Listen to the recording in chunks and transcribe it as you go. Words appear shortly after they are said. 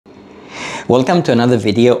Welcome to another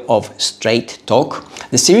video of Straight Talk,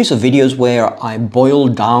 the series of videos where I boil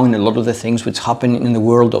down a lot of the things which happen in the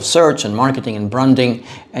world of search and marketing and branding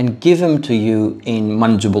and give them to you in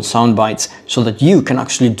manageable sound bites so that you can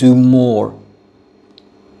actually do more.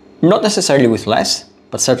 Not necessarily with less,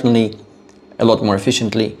 but certainly a lot more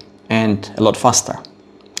efficiently and a lot faster.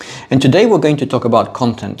 And today we're going to talk about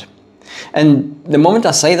content. And the moment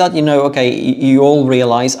I say that, you all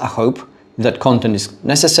realize, I hope, that content is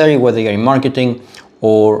necessary, whether you're in marketing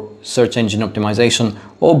or search engine optimization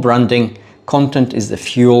or branding. Content is the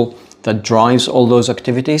fuel that drives all those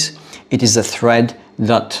activities. It is the thread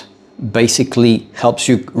that basically helps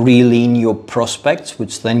you reel in your prospects,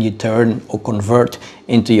 which then you turn or convert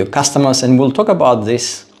into your customers. And we'll talk about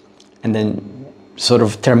this and then sort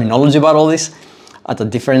of terminology about all this at a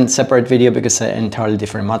different separate video because it's an entirely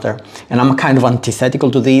different matter. And I'm kind of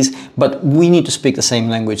antithetical to these, but we need to speak the same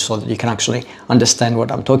language so that you can actually understand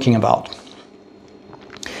what I'm talking about.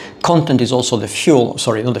 Content is also the fuel,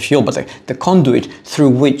 sorry, not the fuel, but the conduit through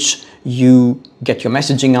which you get your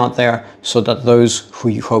messaging out there so that those who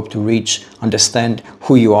you hope to reach understand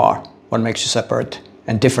who you are, what makes you separate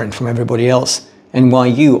and different from everybody else, and why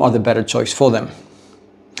you are the better choice for them.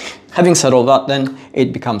 Having said all that, then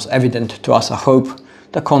it becomes evident to us, I hope,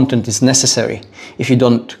 that content is necessary. If you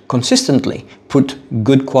don't consistently put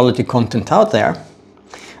good quality content out there,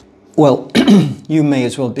 well, you may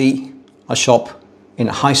as well be a shop in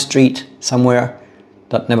a high street somewhere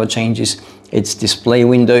that never changes its display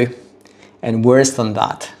window. And worse than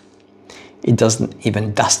that, it doesn't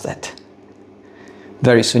even dust it.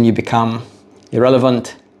 Very soon you become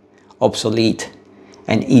irrelevant, obsolete,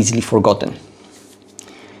 and easily forgotten.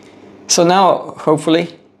 So now,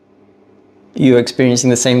 hopefully, you're experiencing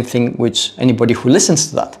the same thing which anybody who listens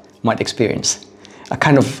to that might experience. A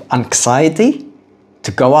kind of anxiety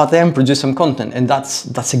to go out there and produce some content. And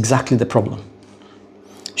that's exactly the problem.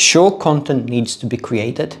 Sure, content needs to be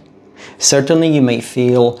created. Certainly, you may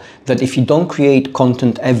feel that if you don't create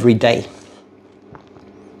content every day,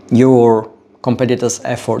 your competitors'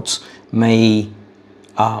 efforts may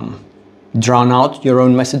drown out your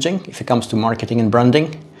own messaging if it comes to marketing and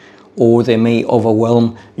branding, or they may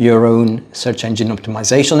overwhelm your own search engine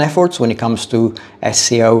optimization efforts when it comes to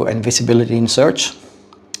SEO and visibility in search.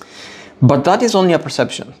 But that is only a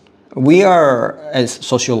perception. We are, as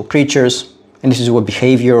social creatures, and this is where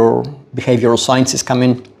behavioral sciences come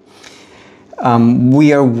in,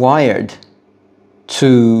 we are wired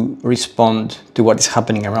to respond to what is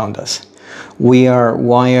happening around us. We are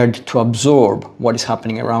wired to absorb what is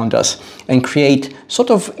happening around us and create sort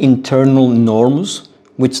of internal norms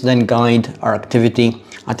which then guide our activity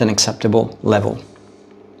at an acceptable level.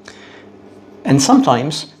 And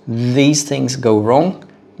sometimes these things go wrong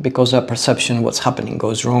because our perception of what's happening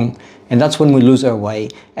goes wrong, and that's when we lose our way.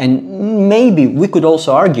 And maybe we could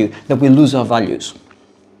also argue that we lose our values.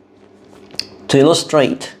 To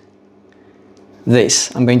illustrate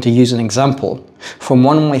this, I'm going to use an example from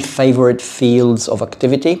one of my favorite fields of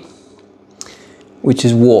activity, which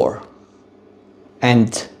is war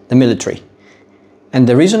and the military. And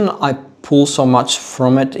the reason I pull so much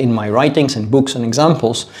from it in my writings and books and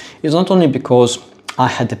examples is not only because I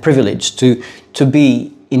had the privilege to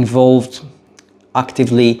be involved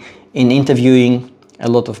actively in interviewing a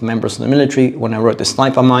lot of members of the military. When I wrote The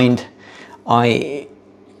Sniper Mind, I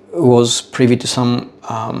was privy to some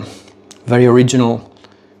very original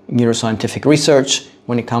neuroscientific research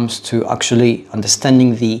when it comes to actually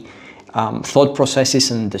understanding the thought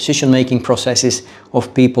processes and decision-making processes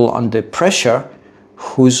of people under pressure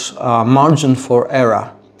whose margin for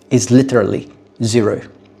error is literally zero,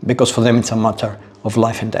 because for them it's a matter of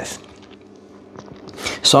life and death.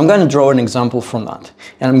 So I'm going to draw an example from that.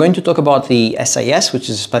 And I'm going to talk about the SAS, which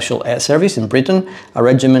is a special air service in Britain, a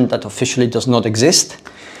regiment that officially does not exist.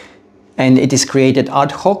 And it is created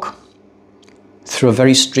ad hoc through a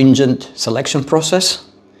very stringent selection process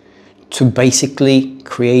to basically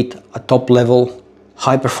create a top-level,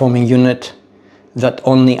 high-performing unit that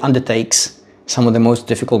only undertakes some of the most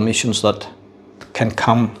difficult missions that can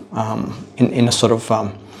come in a sort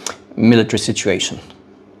of military situation.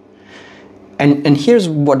 And here's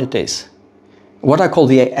what it is, what I call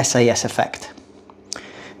the SAS effect.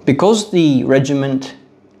 Because the regiment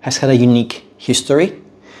has had a unique history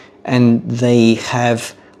and they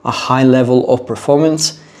have a high level of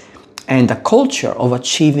performance and a culture of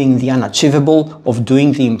achieving the unachievable, of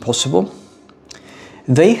doing the impossible,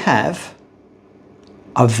 they have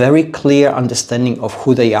a very clear understanding of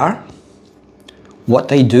who they are, what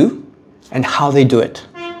they do, and how they do it.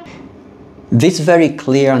 This very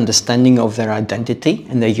clear understanding of their identity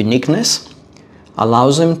and their uniqueness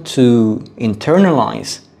allows them to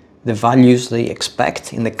internalize the values they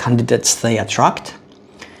expect in the candidates they attract,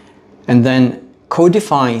 and then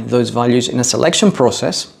codify those values in a selection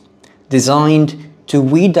process designed to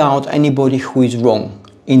weed out anybody who is wrong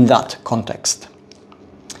in that context.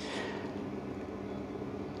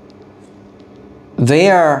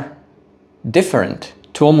 They are different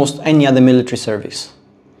to almost any other military service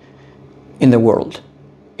in the world,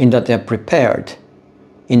 in that they are prepared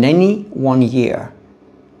in any 1 year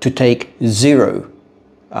to take 0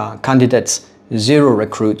 candidates, 0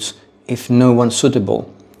 recruits, if no one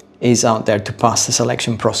suitable is out there to pass the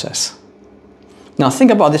selection process. Now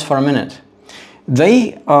think about this for a minute.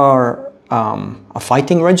 They are a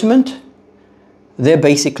fighting regiment. They're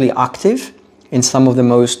basically active in some of the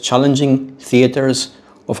most challenging theaters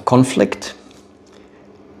of conflict.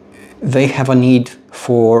 They have a need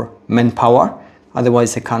for manpower,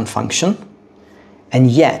 otherwise they can't function. And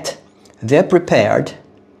yet they're prepared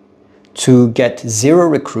to get 0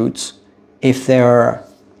 recruits if their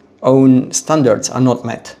own standards are not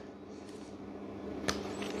met.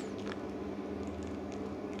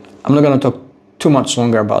 I'm not going to talk too much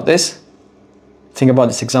longer about this. Think about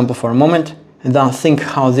this example for a moment, and then think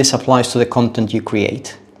how this applies to the content you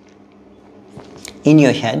create. In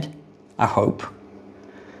your head, I hope,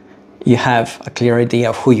 you have a clear idea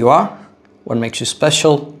of who you are, what makes you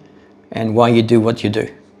special, and why you do what you do,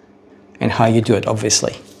 and how you do it,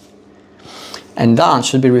 obviously. And that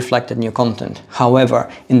should be reflected in your content.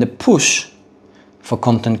 However, in the push for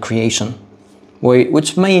content creation,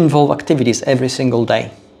 which may involve activities every single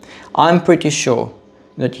day, I'm pretty sure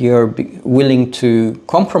that you're willing to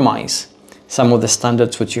compromise some of the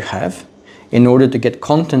standards which you have in order to get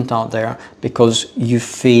content out there, because you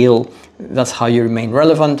feel that's how you remain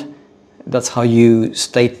relevant, that's how you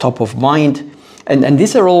stay top of mind. And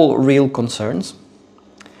these are all real concerns.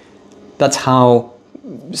 That's how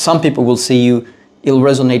some people will see you. It'll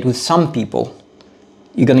resonate with some people.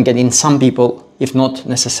 You're going to get in some people, if not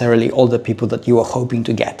necessarily all the people that you are hoping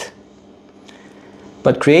to get.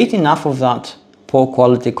 But create enough of that poor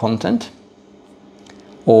quality content,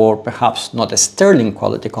 or perhaps not a sterling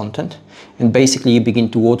quality content, and basically you begin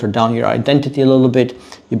to water down your identity a little bit.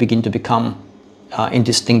 You begin to become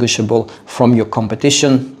indistinguishable from your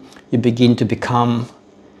competition. You begin to become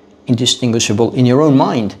indistinguishable in your own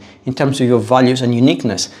mind in terms of your values and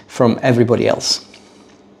uniqueness from everybody else.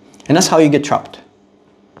 And that's how you get trapped.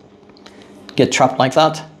 Get trapped like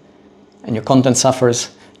that, and your content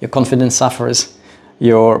suffers, your confidence suffers,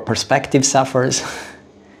 your perspective suffers,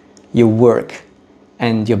 your work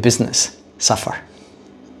and your business suffer.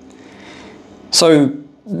 So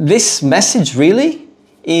this message really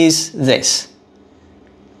is this: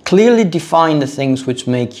 clearly define the things which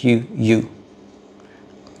make you you,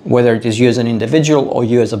 whether it is you as an individual or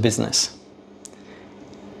you as a business.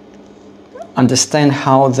 Understand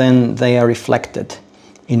how then they are reflected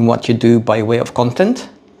in what you do by way of content.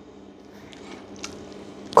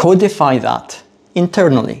 Codify that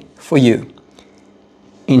internally for you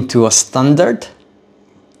into a standard,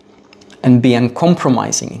 and be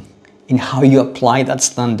uncompromising in how you apply that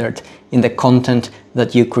standard in the content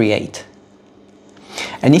that you create.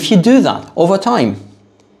 And if you do that over time,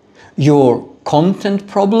 your content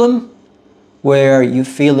problem, where you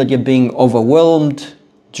feel that you're being overwhelmed,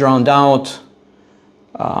 drowned out,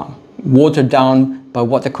 watered down by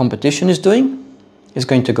what the competition is doing, is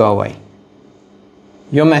going to go away.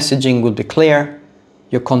 Your messaging will be clear.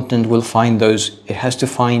 Your content will find those it has to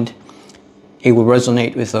find. It will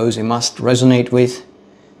resonate with those it must resonate with.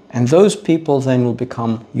 And those people then will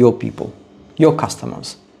become your people, your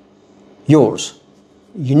customers, yours,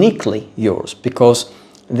 uniquely yours, because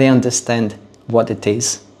they understand what it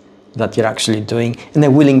is that you're actually doing, and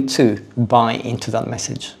they're willing to buy into that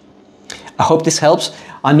message. I hope this helps.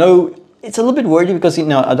 I know it's a little bit wordy because, you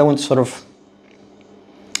know, I don't want to sort of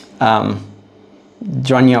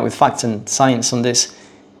drown you out with facts and science on this,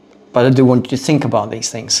 but I do want you to think about these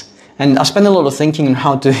things. And I spend a lot of thinking on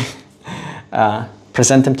how to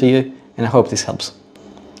present them to you, and I hope this helps.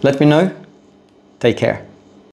 Let me know. Take care.